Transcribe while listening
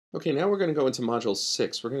Okay, now we're going to go into Module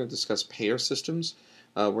 6. We're going to discuss payer systems.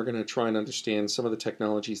 We're going to try and understand some of the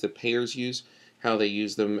technologies that payers use, how they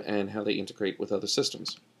use them, and how they integrate with other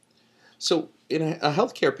systems. So, in a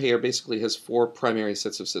healthcare payer basically has four primary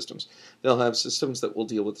sets of systems. They'll have systems that will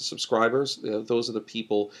deal with the subscribers. Those are the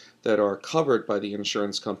people that are covered by the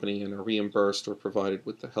insurance company and are reimbursed or provided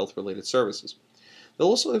with the health-related services. They'll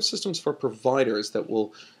also have systems for providers that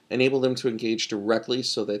will enable them to engage directly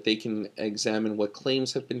so that they can examine what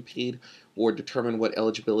claims have been paid or determine what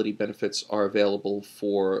eligibility benefits are available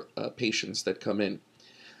for patients that come in.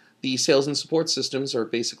 The sales and support systems are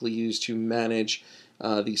basically used to manage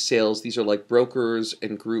these sales. These are like brokers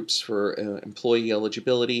and groups for employee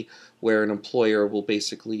eligibility, where an employer will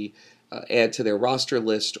basically add to their roster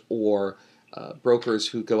list, or brokers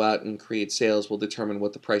who go out and create sales will determine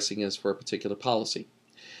what the pricing is for a particular policy.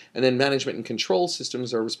 And then management and control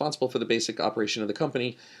systems are responsible for the basic operation of the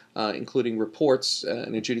company, including reports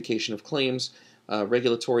and adjudication of claims,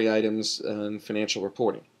 regulatory items, and financial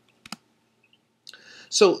reporting.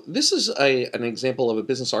 So this is an example of a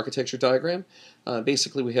business architecture diagram.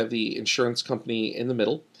 Basically, we have the insurance company in the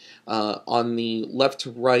middle. On the left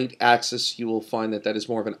to right axis, you will find that is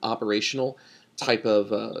more of an operational type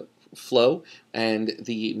of flow, and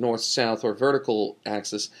the north-south or vertical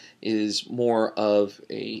axis is more of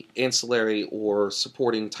a ancillary or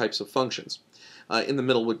supporting types of functions. In the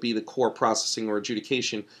middle would be the core processing or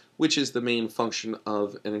adjudication, which is the main function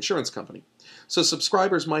of an insurance company. So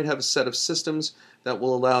subscribers might have a set of systems that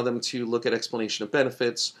will allow them to look at explanation of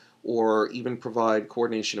benefits or even provide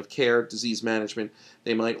coordination of care, disease management.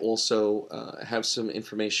 They might also have some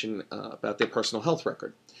information about their personal health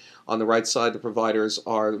record. On the right side, the providers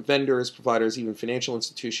are vendors, providers, even financial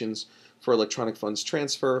institutions for electronic funds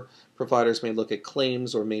transfer. Providers may look at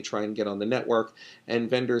claims or may try and get on the network, and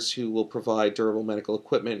vendors who will provide durable medical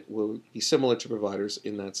equipment will be similar to providers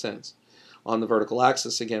in that sense. On the vertical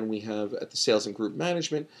axis, again, we have at the sales and group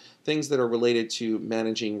management, things that are related to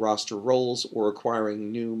managing roster roles or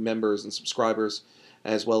acquiring new members and subscribers,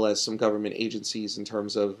 as well as some government agencies in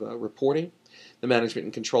terms of reporting. The management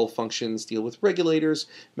and control functions deal with regulators,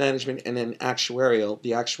 management, and then actuarial.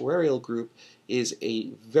 The actuarial group is a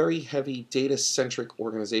very heavy data-centric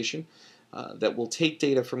organization that will take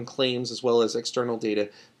data from claims as well as external data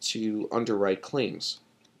to underwrite claims.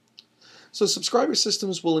 So subscriber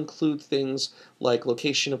systems will include things like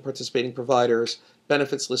location of participating providers,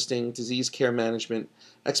 benefits listing, disease care management,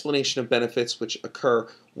 explanation of benefits which occur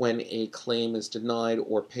when a claim is denied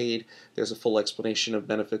or paid. There's a full explanation of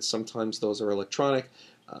benefits. Sometimes those are electronic,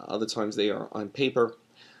 other times they are on paper.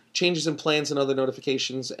 Changes in plans and other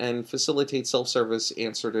notifications, and facilitate self-service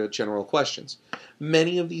answer to general questions.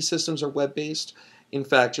 Many of these systems are web-based. In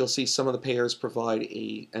fact, you'll see some of the payers provide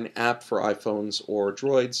an app for iPhones or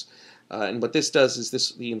Droids. And what this does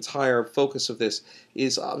is the entire focus of this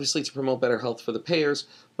is obviously to promote better health for the payers,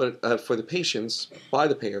 but for the patients by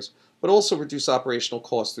the payers, but also reduce operational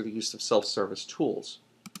costs through the use of self-service tools.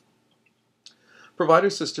 Provider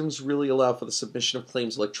systems really allow for the submission of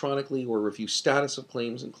claims electronically or review status of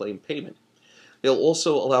claims and claim payment. They'll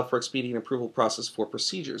also allow for expedient approval process for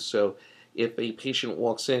procedures. So if a patient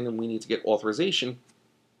walks in and we need to get authorization,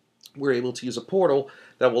 we're able to use a portal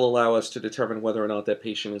that will allow us to determine whether or not that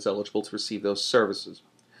patient is eligible to receive those services.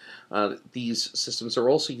 These systems are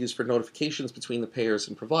also used for notifications between the payers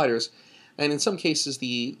and providers, and in some cases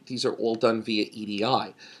these are all done via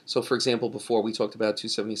EDI. So for example, before we talked about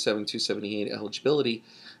 277, 278 eligibility,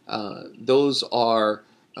 those are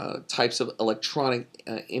types of electronic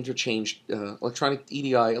interchange, electronic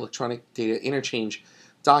EDI, electronic data interchange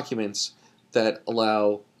documents that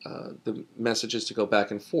allow the messages to go back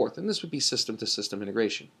and forth, and this would be system-to-system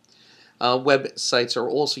integration. Websites are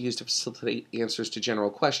also used to facilitate answers to general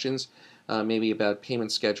questions, maybe about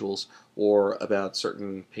payment schedules or about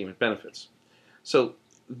certain payment benefits. So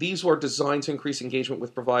these were designed to increase engagement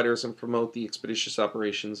with providers and promote the expeditious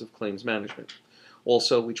operations of claims management.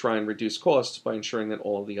 Also, we try and reduce costs by ensuring that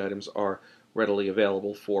all of the items are readily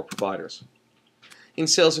available for providers. In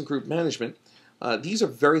sales and group management, these are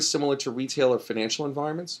very similar to retail or financial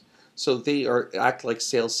environments. So they act like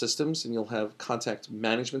sales systems, and you'll have contact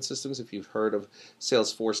management systems if you've heard of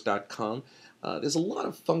Salesforce.com. There's a lot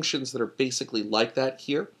of functions that are basically like that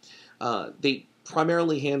here. They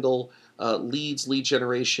primarily handle leads, lead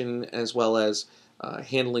generation, as well as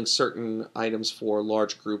handling certain items for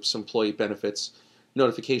large groups, employee benefits,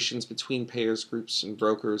 notifications between payers, groups, and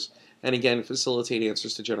brokers, and again, facilitate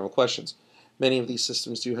answers to general questions. Many of these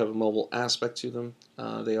systems do have a mobile aspect to them.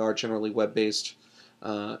 They are generally web-based,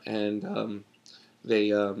 and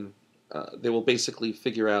they will basically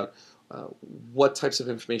figure out what types of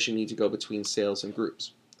information need to go between sales and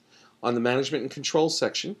groups. On the management and control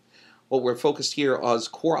section, what we're focused here is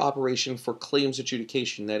core operation for claims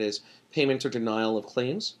adjudication, that is, payment or denial of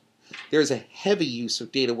claims. There is a heavy use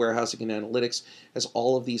of data warehousing and analytics, as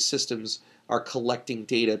all of these systems are collecting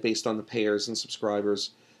data based on the payers and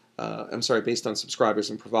subscribers, based on subscribers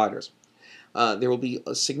and providers. There will be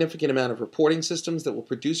a significant amount of reporting systems that will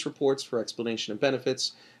produce reports for explanation of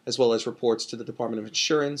benefits, as well as reports to the Department of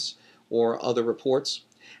Insurance or other reports.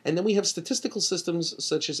 And then we have statistical systems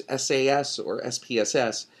such as SAS or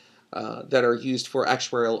SPSS that are used for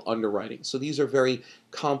actuarial underwriting. So these are very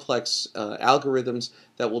complex algorithms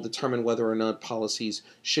that will determine whether or not policies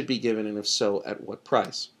should be given, and if so, at what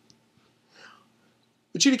price.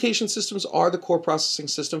 Adjudication systems are the core processing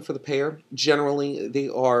system for the payer. Generally, they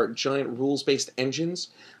are giant rules-based engines.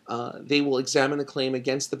 They will examine the claim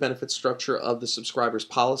against the benefit structure of the subscriber's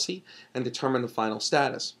policy and determine the final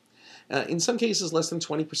status. In some cases, less than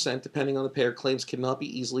 20%, depending on the payer, claims cannot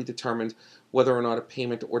be easily determined whether or not a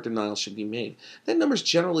payment or denial should be made. That number is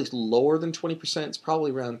generally lower than 20%. It's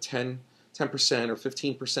probably around 10% or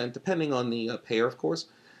 15%, depending on the payer, of course.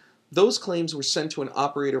 Those claims were sent to an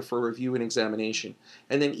operator for review and examination.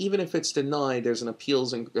 And then even if it's denied, there's an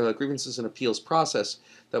appeals and grievances and appeals process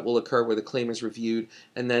that will occur where the claim is reviewed,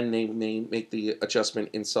 and then they may make the adjustment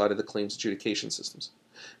inside of the claims adjudication systems.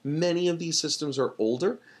 Many of these systems are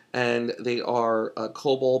older, and they are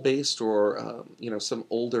COBOL-based or some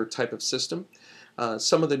older type of system.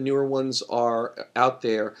 Some of the newer ones are out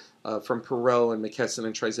there from Perot and McKesson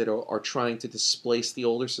and TriZetto are trying to displace the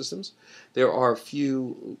older systems. There are a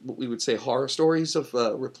few, what we would say, horror stories of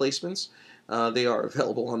replacements. They are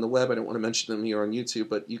available on the web. I don't want to mention them here on YouTube,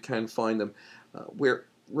 but you can find them where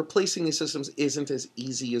replacing these systems isn't as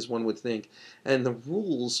easy as one would think. And the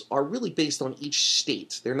rules are really based on each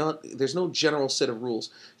state. There's no general set of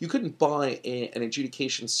rules. You couldn't buy an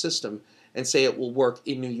adjudication system and say it will work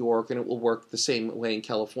in New York and it will work the same way in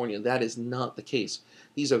California. That is not the case.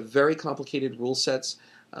 These are very complicated rule sets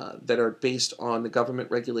that are based on the government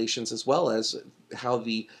regulations as well as how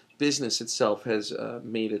the business itself has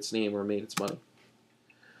made its name or made its money.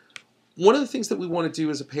 One of the things that we want to do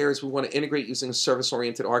as a pair is we want to integrate using a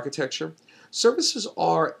service-oriented architecture. Services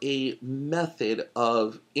are a method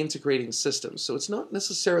of integrating systems. So it's not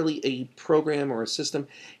necessarily a program or a system.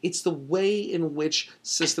 It's the way in which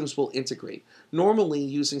systems will integrate, normally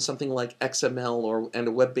using something like XML and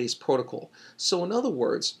a web-based protocol. So in other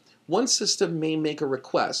words, one system may make a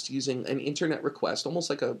request using an internet request, almost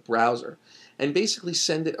like a browser, and basically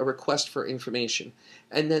send it a request for information.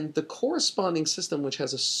 And then the corresponding system, which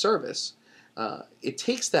has a service, it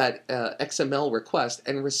takes that XML request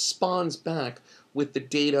and responds back with the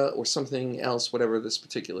data or something else, whatever this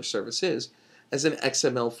particular service is, as an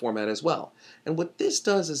XML format as well. And what this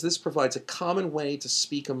does is this provides a common way to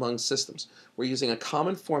speak among systems. We're using a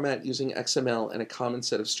common format using XML and a common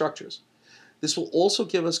set of structures. This will also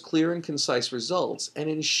give us clear and concise results and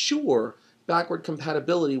ensure backward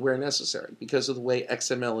compatibility where necessary. Because of the way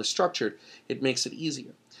XML is structured, it makes it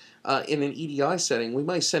easier. In an EDI setting, we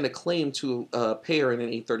might send a claim to a payer in an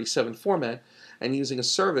 837 format, and using a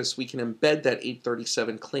service, we can embed that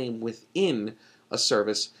 837 claim within a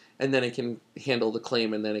service, and then it can handle the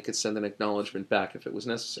claim, and then it could send an acknowledgement back if it was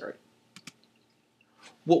necessary.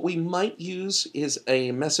 What we might use is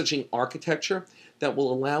a messaging architecture that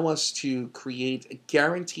will allow us to create a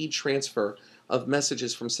guaranteed transfer of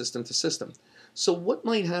messages from system to system. So what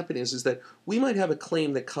might happen is that we might have a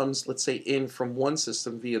claim that comes, let's say, in from one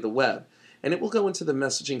system via the web, and it will go into the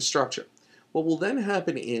messaging structure. What will then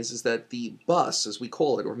happen is that the bus, as we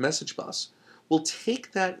call it, or message bus, will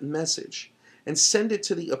take that message and send it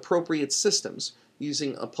to the appropriate systems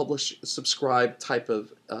using a publish-subscribe type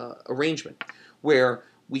of arrangement, where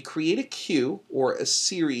we create a queue or a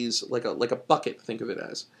series, like a bucket, think of it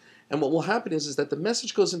as. And what will happen is that the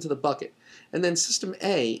message goes into the bucket, and then System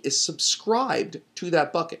A is subscribed to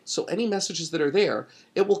that bucket. So any messages that are there,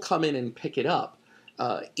 it will come in and pick it up.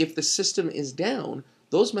 If the system is down,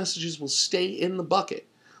 those messages will stay in the bucket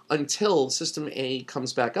until System A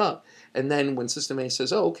comes back up. And then when System A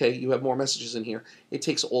says, oh, okay, you have more messages in here, it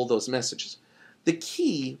takes all those messages. The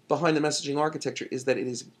key behind the messaging architecture is that it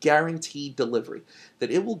is guaranteed delivery, that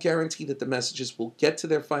it will guarantee that the messages will get to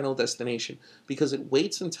their final destination because it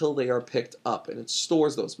waits until they are picked up and it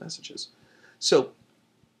stores those messages. So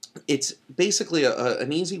it's basically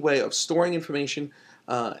an easy way of storing information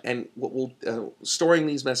and storing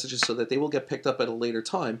these messages so that they will get picked up at a later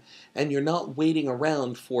time, and you're not waiting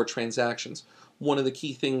around for transactions. One of the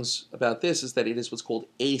key things about this is that it is what's called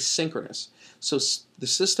asynchronous. So the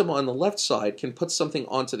system on the left side can put something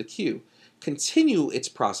onto the queue, continue its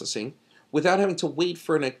processing, without having to wait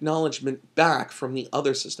for an acknowledgement back from the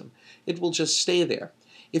other system. It will just stay there.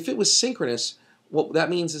 If it was synchronous, what that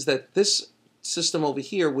means is that this system over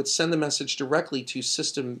here would send the message directly to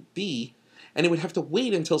system B, and it would have to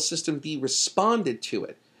wait until system B responded to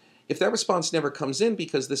it. If that response never comes in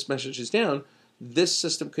because this message is down, this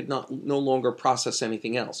system could no longer process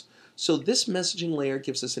anything else. So this messaging layer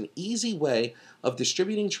gives us an easy way of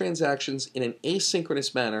distributing transactions in an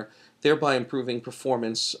asynchronous manner, thereby improving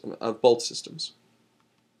performance of both systems.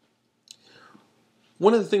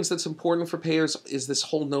 One of the things that's important for payers is this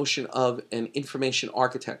whole notion of an information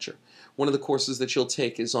architecture. One of the courses that you'll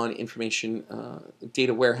take is on information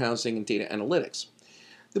data warehousing and data analytics.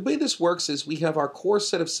 The way this works is we have our core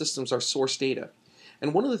set of systems, our source data.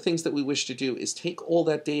 And one of the things that we wish to do is take all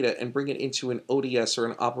that data and bring it into an ODS or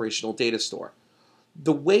an operational data store.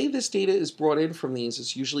 The way this data is brought in from these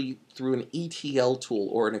is usually through an ETL tool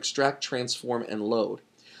or an extract, transform, and load.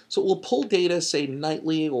 So it will pull data, say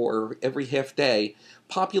nightly or every half day,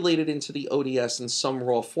 populate it into the ODS in some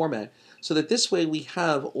raw format, so that this way we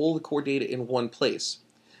have all the core data in one place.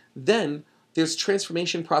 Then there's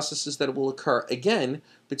transformation processes that will occur again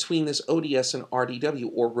between this ODS and RDW,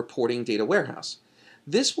 or reporting data warehouse.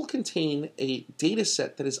 This will contain a data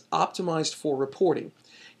set that is optimized for reporting.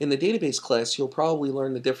 In the database class, you'll probably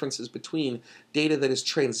learn the differences between data that is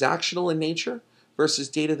transactional in nature versus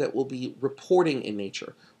data that will be reporting in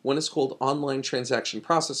nature. One is called online transaction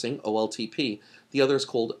processing, OLTP. The other is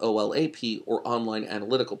called OLAP, or online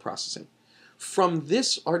analytical processing. From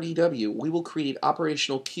this RDW, we will create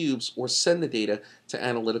operational cubes or send the data to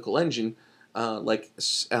analytical engine like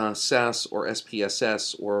SAS or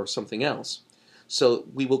SPSS or something else. So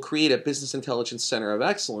we will create a Business Intelligence Center of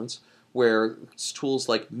Excellence where tools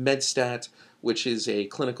like MedStat, which is a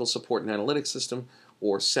clinical support and analytics system,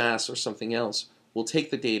 or SAS or something else, will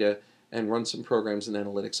take the data and run some programs and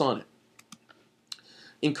analytics on it.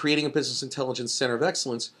 In creating a Business Intelligence Center of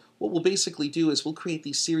Excellence, what we'll basically do is we'll create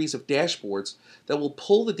these series of dashboards that will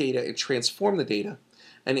pull the data and transform the data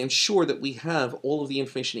and ensure that we have all of the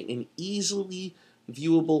information in an easily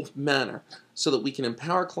viewable manner so that we can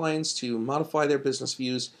empower clients to modify their business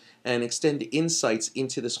views and extend insights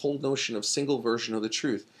into this whole notion of single version of the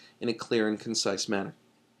truth in a clear and concise manner.